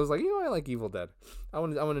 Yeah, because I was like, I like Evil Dead. I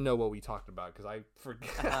want to know what we talked about because I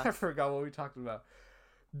forgot I forgot what we talked about.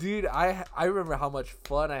 Dude, I remember how much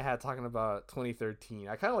fun I had talking about 2013.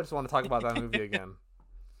 I kind of just want to talk about that movie again.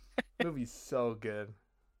 The movie's so good,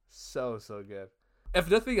 so good. If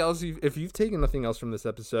nothing else, if you've taken nothing else from this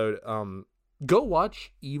episode, go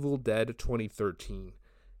watch Evil Dead 2013.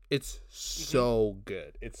 It's so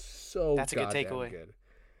good. It's so That's a good goddamn takeaway. good.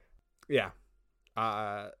 Yeah.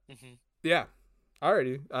 Yeah.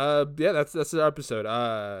 Alrighty. Yeah, that's our episode.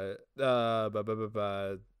 I don't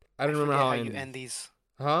remember how you end these.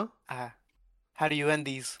 Huh? How do you end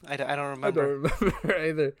these? I don't remember. I don't remember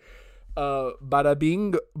either. Bada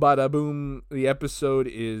bing, bada boom. The episode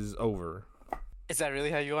is over. Is that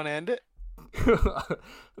really how you want to end it?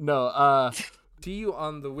 No. See you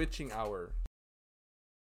on the witching hour.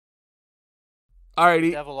 Alrighty.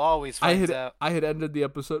 The devil always finds out. I had ended the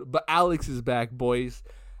episode, but Alex is back, boys.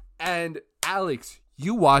 And Alex,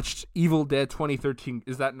 you watched Evil Dead 2013.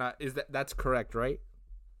 That's correct, right?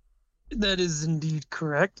 That is indeed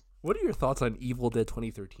correct. What are your thoughts on Evil Dead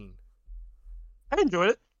 2013? I enjoyed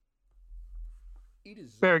it. It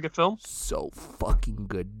is very good film. So fucking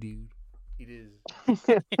good, dude. It is.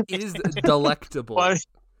 It is delectable. Why you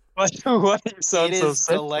sound so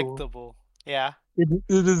sensual? Delectable. Yeah. It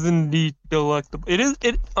is indeed delectable.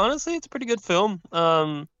 It honestly, it's a pretty good film.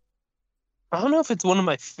 I don't know if it's one of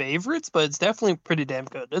my favorites, but it's definitely pretty damn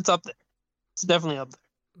good. It's up there. It's definitely up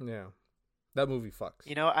there. Yeah. That movie fucks.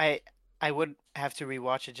 You know, I would have to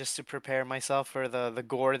rewatch it just to prepare myself for the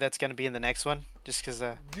gore that's going to be in the next one. Just because,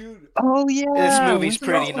 dude. Oh yeah. This movie's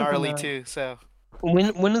pretty gnarly too. So.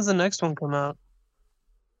 When does the next one come out?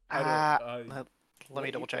 Let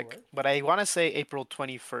me double check. But I want to say April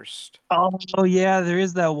 21st. Oh yeah, there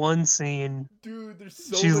is that one scene. Dude, there's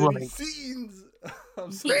so many scenes.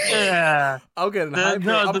 I'm sorry. Yeah. I'll get an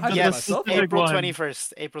yes, April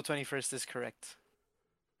 21st. April 21st is correct.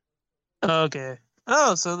 Okay.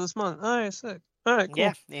 Oh, so this month. All right, sick. All right, cool.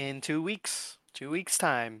 Yeah, in 2 weeks. 2 weeks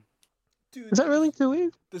time. Dude, is that really 2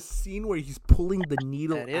 weeks? The scene where he's pulling the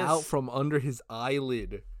needle out from under his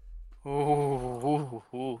eyelid.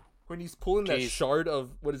 Ooh. When he's pulling that shard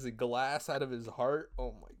of, glass out of his heart.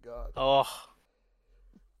 Oh my god. Oh.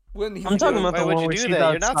 I'm talking about the one where she's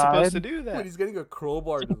outside. You're not supposed to do that. When he's getting a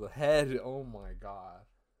crowbar to the head. Oh my god.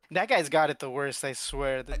 That guy's got it the worst, I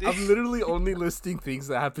swear. I'm literally only listing things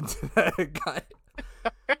that happen to that guy.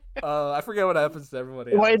 I forget what happens to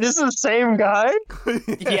everybody else. Wait, this is the same guy?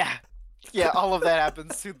 Yeah, all of that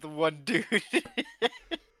happens to the one dude.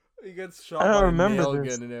 He gets shot by a nail gun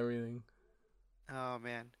and everything. Oh,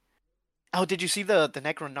 man. Oh, did you see the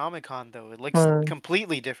Necronomicon, though? It looks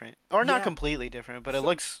completely different. Or not completely different, but it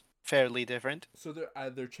looks fairly different. So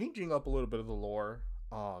they're changing up a little bit of the lore.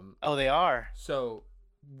 Oh, they are? So,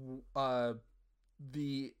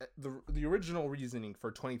 the original reasoning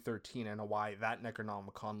for 2013 and why that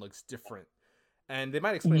Necronomicon looks different, and they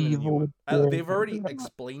might explain it in the new one. They've already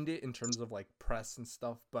explained it in terms of like press and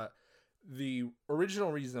stuff, but the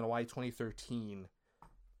original reason why 2013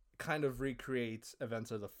 kind of recreates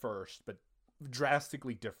events of the first, but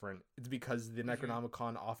drastically different. It's because the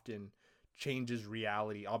Necronomicon often changes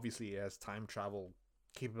reality. Obviously, it has time travel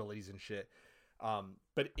capabilities and shit,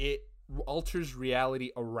 but it alters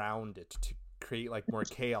reality around it to create like more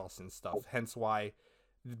chaos and stuff. Hence why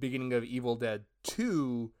the beginning of Evil Dead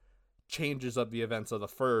 2 changes up the events of the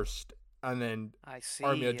first, and then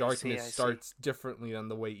Army of Darkness starts differently than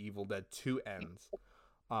the way Evil Dead 2 ends.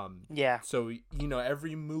 So, you know,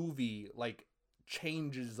 every movie like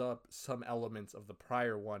changes up some elements of the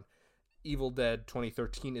prior one. Evil Dead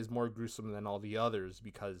 2013 is more gruesome than all the others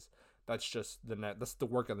because that's just that's the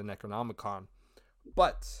work of the Necronomicon.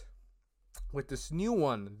 But with this new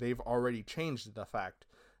one, they've already changed the fact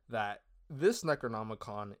that this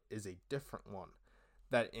Necronomicon is a different one.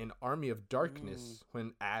 That in Army of Darkness,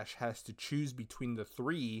 when Ash has to choose between the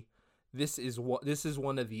three, this is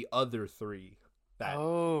one of the other three.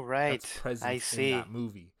 That's present in that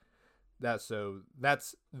movie. That's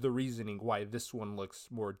the reasoning why this one looks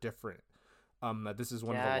more different. That this is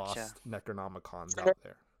one of the lost Necronomicons out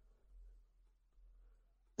there.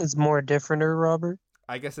 It's more differenter, Robert?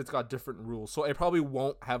 I guess it's got different rules. So it probably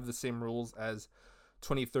won't have the same rules as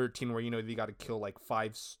 2013 where, you know, they got to kill like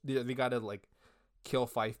they got to like kill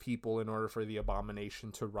 5 people in order for the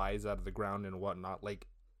abomination to rise out of the ground and whatnot. Like,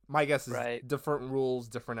 my guess is different rules,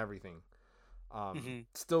 different everything.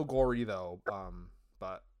 Still gory though.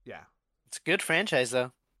 But yeah, it's a good franchise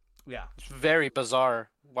though. Yeah, it's very bizarre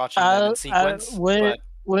watching them in sequence.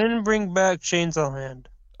 When bring back Chainsaw Hand?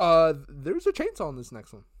 There's a chainsaw in this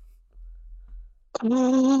next one.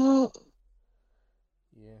 Yeah,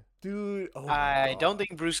 dude. I don't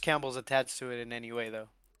think Bruce Campbell's attached to it in any way though.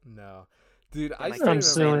 No, dude. I'm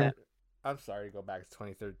suing. I'm sorry to go back to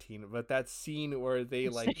 2013, but that scene where they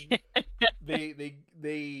like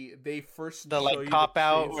they first The show like you cop the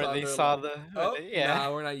out where chainsaw, they they're saw like, the oh, yeah.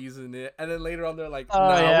 nah, we're not using it, and then later on they're like, Oh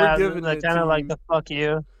nah, we're yeah, giving that it kind to of like you. the fuck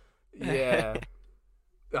you. Yeah.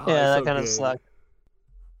 Oh, Yeah, it's that so kind of good. sucked.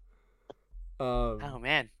 Oh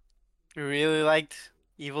man, you really liked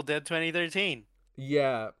Evil Dead 2013.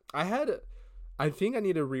 Yeah, I think I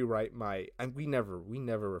need to rewrite my. And we never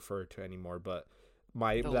refer to it anymore, but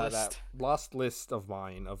my The that list. lost list of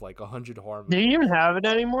mine of like 100 horror Do movies. you even have it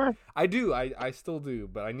anymore? I do. I still do,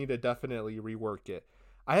 but I need to definitely rework it.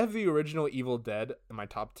 I have the original Evil Dead in my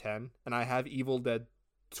top 10, and I have Evil Dead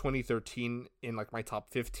 2013 in like my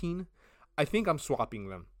top 15. I think I'm swapping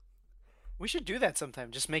them. We should do that sometime.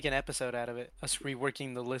 Just make an episode out of it. Us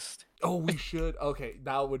reworking the list. Oh, we should. Okay,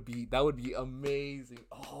 that would be amazing.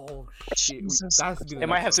 Oh shit, Jesus. that has to be the It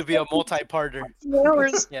might have next to be a multi-parter.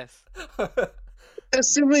 Hours. Yes.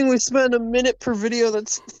 Assuming we spend a minute per video,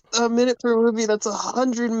 that's a minute per movie. That's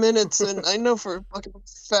 100 minutes, and I know for a fucking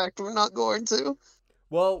fact we're not going to.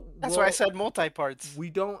 well, That's why I said multi-parts. we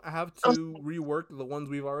don't have to rework the ones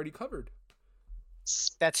we've already covered.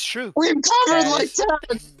 That's true. We've covered That like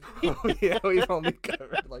is- 10. Oh, yeah, we've only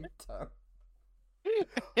covered like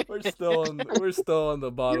 10. We're still on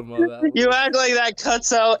the bottom of that. You list. act like that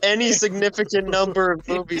cuts out any significant number of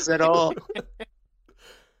movies at all.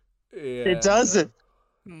 Yeah, It doesn't.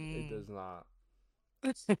 no, it Mm. does not.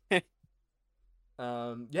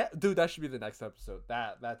 Yeah, dude, that should be the next episode.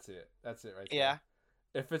 That's it. That's it right there. Yeah.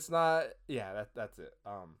 If it's not, yeah, that's it.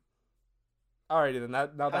 Alrighty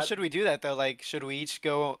then. How should we do that though? Like, should we each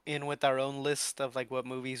go in with our own list of like what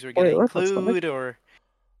movies we're Wait, gonna what the fuck? include, or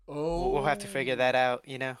Oh, we'll have to figure that out?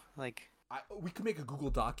 You know, like we could make a Google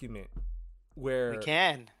document where we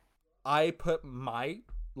can. I put my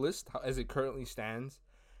list as it currently stands,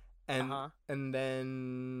 and Uh-huh. and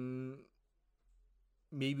then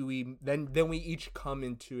maybe we each come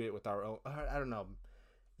into it with our own. I don't know.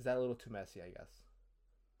 Is that a little too messy? I guess.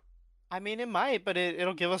 I mean, it might, but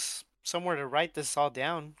it'll give us somewhere to write this all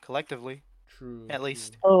down collectively. True. At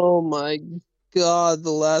least. Oh my god,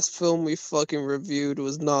 the last film we fucking reviewed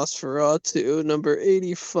was Nosferatu, number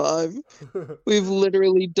 85. True. We've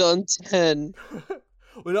literally done 10.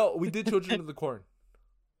 Well, no, we did Children of the Corn.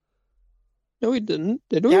 No, we didn't.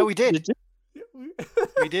 Did we? Yeah, we did. you?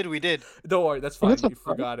 Yeah, We did. Don't worry, that's fine. What the You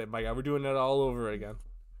fuck? forgot it, my guy. We're doing it all over again.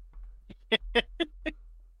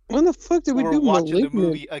 When the fuck did we We're do watching the Malignant?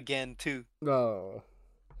 movie again too. No,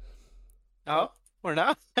 Oh, we're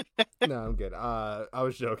not. no, I'm good. I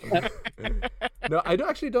was joking. No, I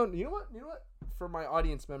don't. You know what? For my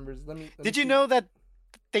audience members, let me Did you see. know that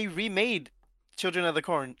they remade Children of the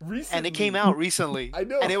Corn Recently, and it came out recently? I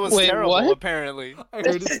know. And it was Wait, terrible, what? apparently. I heard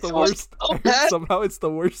it's the Oh, worst. I heard bad. somehow it's the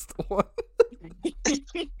worst one.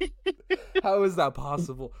 How is that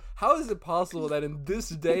possible? How is it possible that in this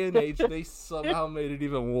day and age they somehow made it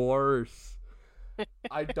even worse?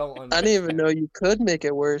 I don't understand. I didn't even know you could make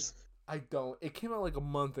it worse. I don't. It came out like a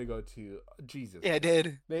month ago too. Jesus. Yeah, it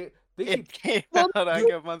did. They It keep, came What out like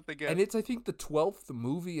a month ago. and it's I think the 12th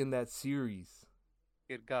movie in that series.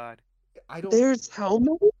 Good God. I don't. There's how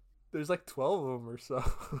many? There's like 12 of them or so.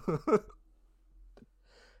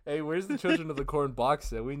 Hey, where's the Children of the Corn box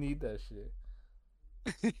set? We need that shit.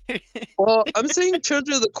 Well, I'm saying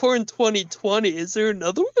Children of the Corn 2020. Is there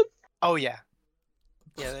another one? Oh, yeah.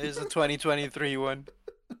 Yeah, there's a 2023 one.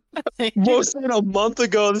 Most of it a month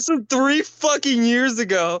ago. This is 3 fucking years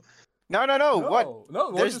ago. No, what? No,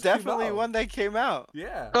 one There's just came definitely out. one that came out.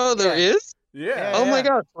 Yeah. Oh, there Yeah. is? Yeah. Oh my Yeah.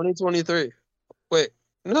 god, 2023. Wait,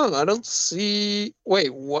 no, I don't see.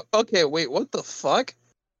 Wait, what? Okay, wait, what the fuck?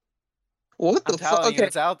 What I'm the fuck? telling you, Okay,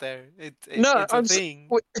 it's out there. It's no, a thing.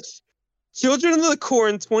 Wait. Children of the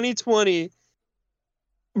Corn 2020.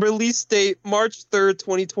 Release date March 3rd,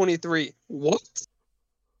 2023. What?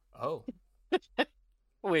 Oh.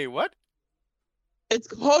 Wait, what? It's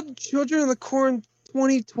called Children of the Corn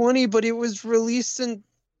 2020, but it was released in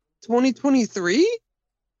 2023?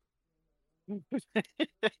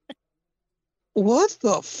 What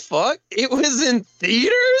the fuck? It was in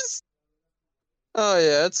theaters? Oh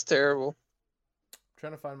yeah, it's terrible.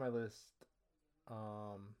 Trying to find my list.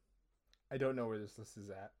 I don't know where this list is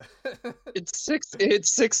at. It's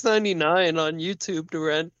 $6.99 on YouTube to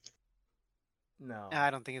rent. No. I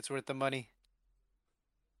don't think it's worth the money.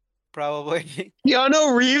 Probably.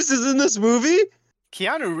 Keanu Reeves is in this movie?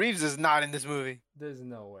 Keanu Reeves is not in this movie. There's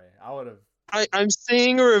no way. I would have. I'm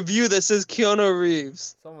seeing a review that says Keanu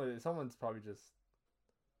Reeves. Someone's probably just.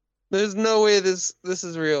 There's no way this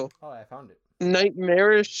is real. Oh, I found it.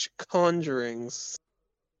 Nightmarish Conjurings.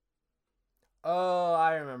 Oh,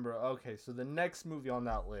 I remember. Okay, so the next movie on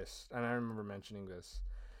that list, and I remember mentioning this.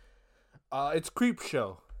 It's Creep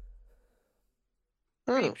Show.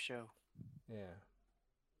 Hmm. Creep show. Yeah.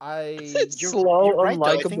 I It's You're slow, right though.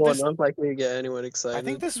 I think unlikable, this and unlikely to get anyone excited. I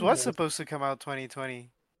think this was supposed to come out 2020.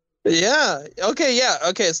 Yeah. Okay. Yeah.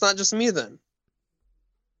 Okay. It's not just me then.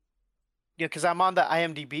 Yeah, because I'm on the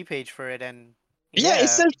IMDb page for it, and Yeah. It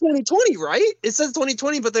says 2020, right? It says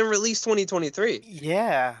 2020, but then released 2023.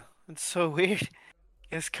 yeah, it's so weird.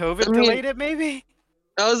 Is COVID I mean, delayed it maybe?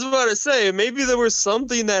 I was about to say maybe there was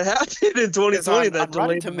something that happened in 2020 Because on that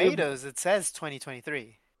Rotten delayed the movie. Tomatoes it says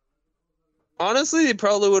 2023. Honestly, they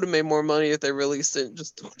probably would have made more money if they released it in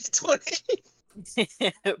just 2020.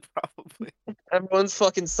 Probably. Everyone's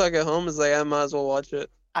fucking stuck at home. Is like, I might as well watch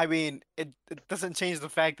it. I mean, it doesn't change the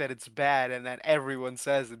fact that it's bad and that everyone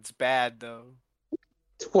says it's bad though.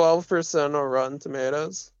 12% on Rotten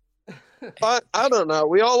Tomatoes. I don't know.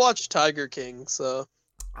 We all watched Tiger King, so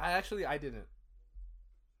I didn't.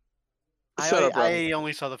 shut up, Rob. I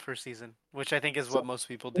only saw the first season, which I think is what most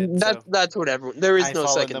people did. So That's what everyone. There is I no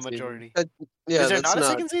fall in second the season. majority. Yeah, is there that's not a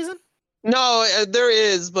second season? No, there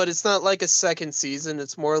is, but it's not like a second season.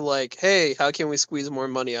 It's more like, hey, how can we squeeze more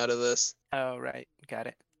money out of this? Oh right, got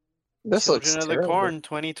it. This Children looks of the terrible. Corn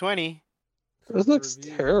 2020. This looks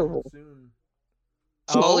terrible. Soon.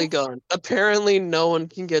 Polygon. Apparently, no one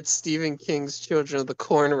can get Stephen King's Children of the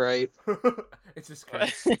Corn right. It's just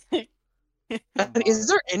crazy. And is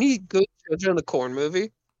there any good Children of the Corn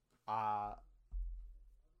movie? I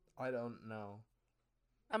don't know.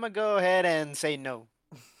 I'm gonna go ahead and say no.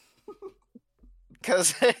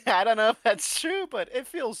 Because I don't know if that's true, but it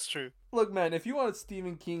feels true. Look, man, if you want a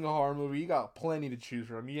Stephen King horror movie, you got plenty to choose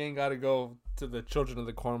from. You ain't got to go to the Children of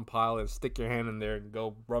the Corn pile and stick your hand in there and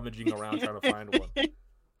go rummaging around trying to find one.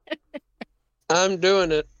 I'm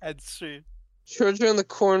doing it. That's true. Children of the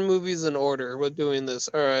Corn movies in order. We're doing this.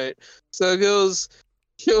 All right. So it goes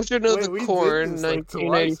Children of the Corn,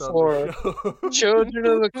 1994. Children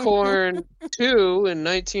of the Corn 2 in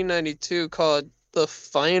 1992 called The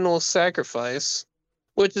Final Sacrifice.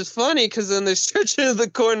 Which is funny because then there's Children of the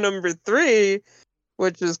Corn number 3,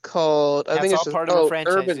 which is called That's all part of a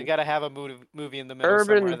franchise. You gotta have a movie in the middle.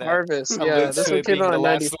 Urban Harvest. Yeah, this one came out in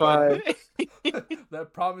 95.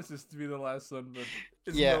 That promises to be the last one, but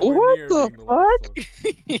it's Yeah. What the fuck?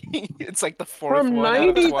 It's like the fourth one out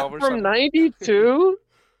of 12 or from something. 92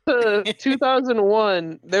 to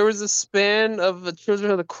 2001, there was a span of a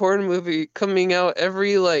Children of the Corn movie coming out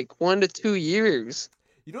every like 1 to 2 years.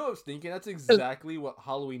 You know what I was thinking? That's exactly what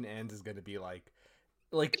Halloween Ends is gonna be like.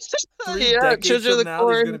 Like 3 Yeah, decades Children of from the now,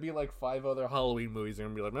 there's Corn. gonna be like 5 other Halloween movies. They're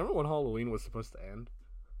gonna be like, remember when Halloween was supposed to end?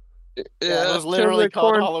 Yeah, it was literally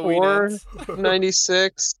called Halloween 4, Ends.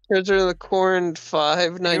 96, Children of the Corn 5,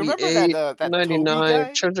 You remember 98, that Toby 99,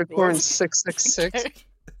 guy? Children of the What Corn was- 666.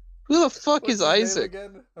 Who the fuck What's is his name Isaac?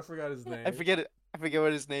 again? I forgot his name. I forget it. I forget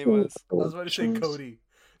what his name was. I was about to say Cody.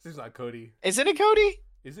 This is not Cody. Isn't it Cody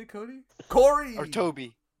Is it Cody? Corey or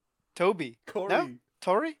Toby? Toby. Corey. No?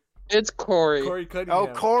 Tori? It's Corey. Corey Cunningham. Oh,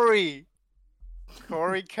 Corey.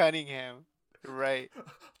 Corey Cunningham. Right.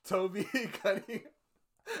 Toby Cunningham.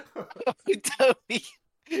 Toby.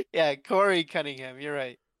 Yeah, Corey Cunningham. You're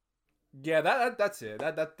right. Yeah, that's it.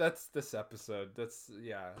 That's this episode. That's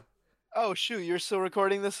yeah. Oh shoot, you're still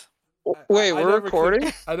recording this? Wait, I we're never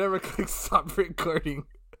recording? I never clicked stop recording.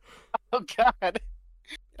 Oh god.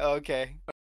 Okay.